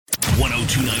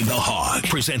1029 The Hog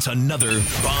presents another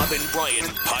Bob and Brian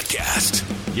podcast.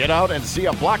 Get out and see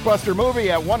a blockbuster movie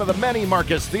at one of the many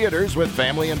Marcus Theaters with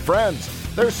family and friends.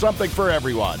 There's something for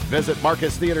everyone. Visit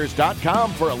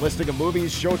MarcusTheaters.com for a listing of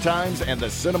movies, showtimes, and the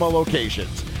cinema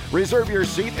locations. Reserve your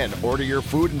seat and order your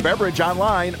food and beverage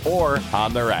online or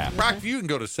on their app. Brock, you didn't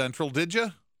go to Central, did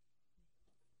you?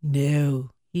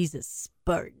 No, he's a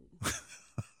Spartan.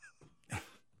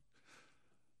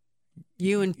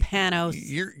 You and Panos.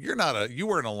 You're not you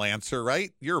weren't a Lancer,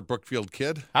 right? You're a Brookfield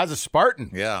kid. I was a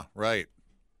Spartan. Yeah, right.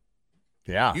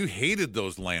 Yeah. You hated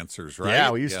those Lancers, right?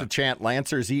 Yeah, we used to chant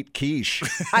Lancers eat quiche.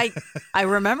 I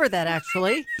remember that,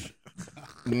 actually.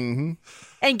 Mm-hmm.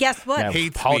 And guess what? Yeah,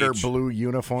 Hate powder speech. blue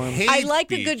uniform. Hate I like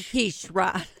speech. a good quiche,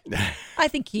 Rod. I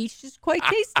think quiche is quite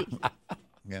tasty.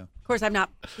 Yeah. Of course, I'm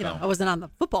not, I wasn't on the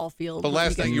football field. But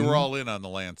last night you were all in on the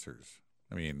Lancers.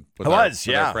 I mean, with I was,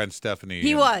 with yeah. our friend Stephanie.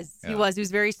 He and- was. yeah. He was. He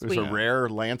was very It sweet. was a rare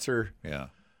Lancer. Yeah.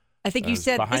 I think you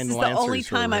said this behind is the only Lancers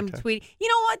for time a I'm rare time. tweeting. You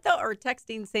know what, though? Or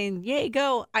texting saying, yay,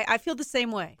 go. I feel the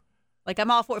same way. Like,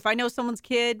 I'm all for if I know someone's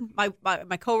kid, my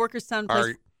coworker's son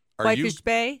plays Whitefish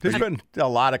Bay. There's been a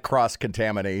lot of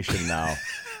cross-contamination now.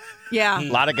 Yeah.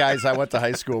 A lot of guys I went to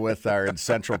high school with are in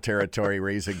Central Territory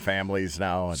raising families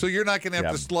now. And So you're not going to have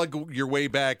Yeah. to slug your way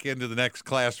back into the next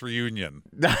class reunion.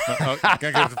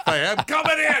 I'm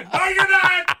coming in. No, you're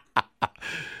not.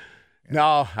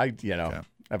 no,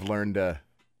 I've learned Can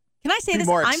I say Be this?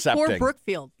 more I'm for accepting.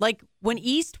 Brookfield. Like, when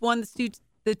East won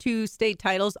the two state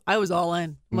titles, I was all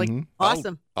in. I'm like,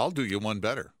 awesome. I'll do you one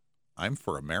better. I'm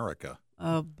for America.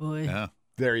 Oh, boy. Yeah.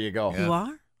 there you go. Yeah. You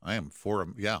are? I am for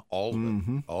all of it.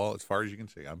 Mhm. All as far as you can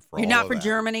see. I'm for You're all not of for that.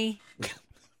 Germany,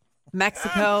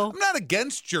 Mexico. I'm not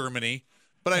against Germany,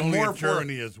 but I'm Only more if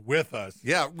Germany is with us.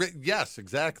 Yeah. Yes.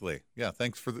 Exactly. Yeah.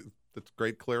 Thanks for that's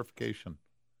great clarification.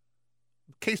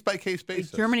 Case by case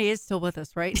basis. Germany is still with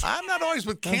us, right? I'm not always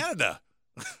with Canada.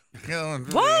 What? What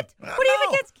do you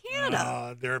have against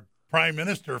Canada? Their prime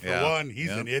minister, for one, he's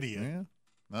an idiot. Yeah.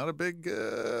 Not a big.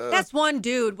 That's one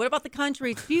dude. What about the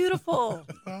country? It's beautiful.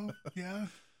 Well, yeah.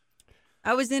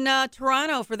 I was in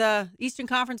Toronto for the Eastern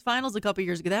Conference Finals a couple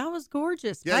years ago. That was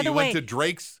gorgeous. Yeah. By the You way, went to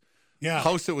Drake's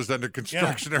house that was under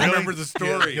construction. Yeah. I remember the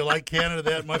story. You like Canada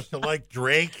that much to like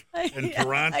Drake and Yeah,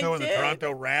 Toronto I and the did.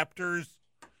 Toronto Raptors?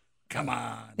 Come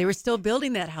on. they were still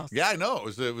building that house. Yeah, I know.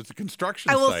 It was a construction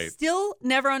I will site. still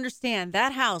never understand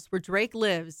that house where Drake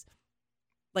lives.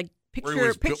 Like Where he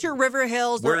was picture River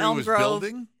Hills where or he Elm was Grove.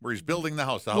 building, where he's building the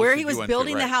house. Where that he you was went to,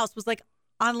 building the right. house was like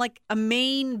on like a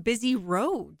main busy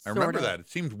road. I remember sort of. that. It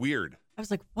seemed weird. I was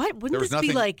like, what? Wouldn't There was this be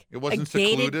nothing- like it wasn't a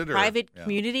gated secluded or- private yeah.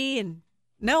 community? And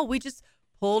no, we just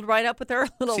pulled right up with our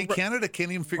little. See, Canada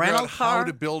can't even figure rental out how car.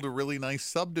 to build a really nice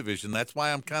subdivision. That's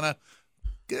why I'm kind of,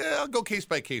 I'll go case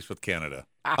by case with Canada.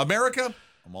 America,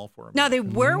 I'm all for it. Now, they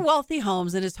were wealthy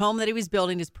homes, and his home that he was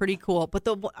building is pretty cool. But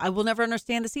I will never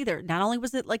understand this either. Not only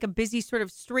was it like a busy sort of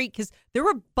street, because there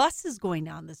were buses going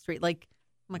down the street. Like,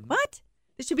 I'm like, what?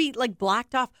 This should be like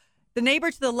blocked off. The neighbor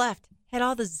to the left had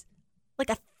all this, like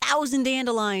 1,000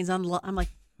 dandelions on. I'm like,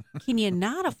 can you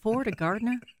not afford a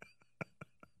gardener?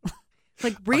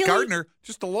 Like, really? A gardener,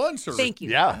 just a lawn service. Thank you.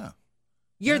 Yeah.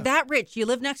 You're that rich. You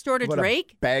live next door to What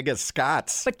Drake, a bag of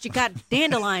Scots. but you got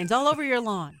dandelions all over your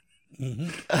lawn.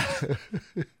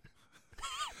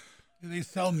 They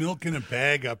sell milk in a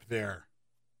bag up there.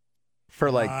 For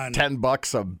like on.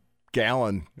 $10 a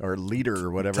gallon or liter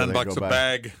or whatever. they $10 go a by.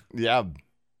 bag. Yeah.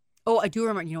 Oh, I do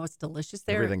remember. You know what's delicious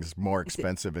there? Everything's more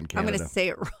expensive in I'm Canada. going to say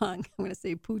it wrong. I'm going to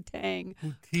say poutang.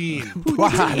 Poutine.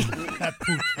 Not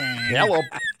poutine. Hello.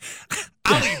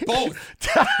 I'll eat both.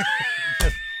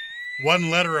 One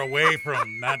letter away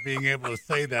from not being able to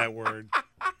say that word.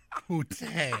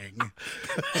 Poutang.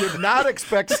 Did not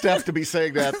expect Steph to be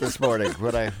saying that this morning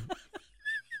when I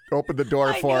opened the door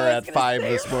I for her knew I at was gonna 5 say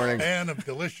this it morning. Fan of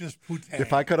delicious poutang.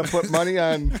 If I could have put money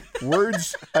on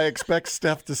words, I expect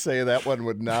Steph to say that one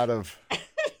would not have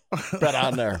been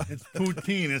on there. It's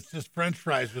poutine. It's just French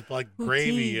fries with like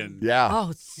gravy Poutine. and Yeah.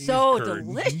 Oh, so curd.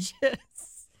 delicious.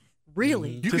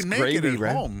 Really. You Just can make gravy, it at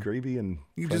right? home. Gravy and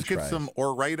You French just get fries. some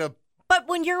Ore-Ida. But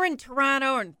when you're in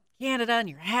Toronto or in Canada and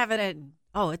you're having it,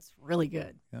 it's really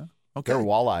good. Yeah. Okay. Their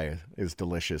walleye is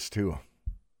delicious too.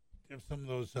 have some of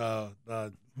those.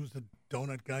 Who's the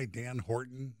donut guy? Dan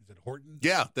Horton. Is it Horton?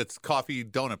 Yeah, that's coffee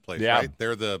donut place, Yeah. right?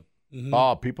 They're the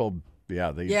Oh, people,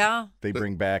 yeah, Yeah. they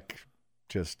bring back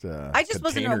just I just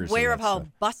wasn't containers aware of of how that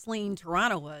stuff. bustling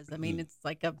Toronto was. I mean, it's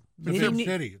like a It's a big mini,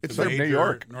 city. It's a like major New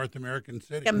York. North American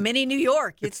city. a mini New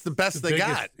York. it's the best they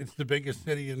got. It's the biggest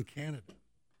city in Canada.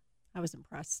 I was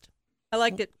impressed. I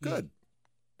liked it. Good.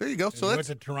 There you go. And So we that's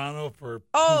went to Toronto for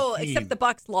Oh, poutine. except the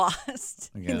Bucks lost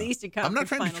Yeah. in the Eastern Conference. I'm not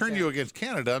trying to Finals turn there. you against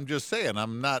Canada. I'm just saying.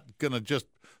 I'm not going to just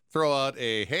throw out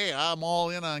hey, I'm all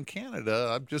in on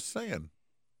Canada. I'm just saying.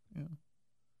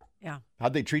 Yeah.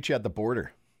 How'd they treat you at the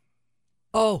border?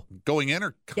 Oh, Going in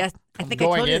or yes. I think I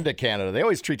Going told you. into Canada, they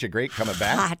always treat you great coming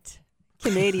back. Hot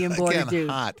Canadian border again, dude.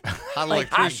 hot Like,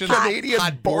 electrician, Canadian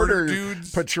hot border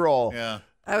dudes. patrol. Yeah.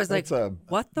 I was like, That's a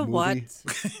what the movie.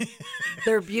 what?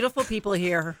 They're beautiful people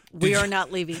here. We are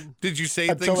not leaving. Did you say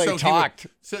Until things they so he would- talked.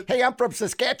 so- Hey, I'm from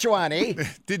Saskatchewan, eh?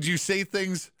 Did you say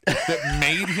things that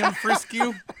made him frisk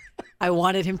you? I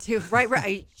wanted him to.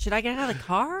 Right. Should I get out of the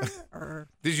car? Or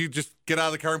Did you just get out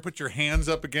of the car and put your hands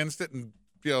up against it and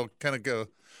kind of go,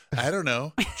 I don't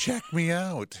know, check me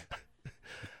out?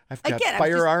 I've got Again, I'm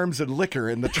firearms and liquor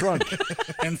in the trunk.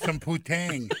 and some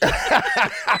poutine.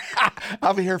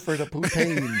 I'm here for the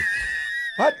poutine.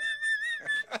 What?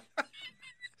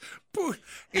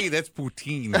 Hey, that's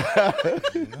poutine.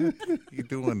 What you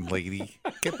doing, lady?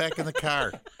 Get back in the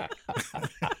car.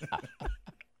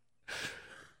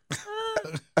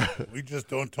 We just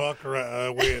don't talk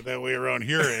that way around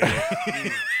here. Eh?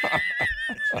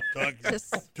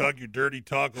 just Talk your dirty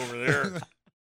talk over there.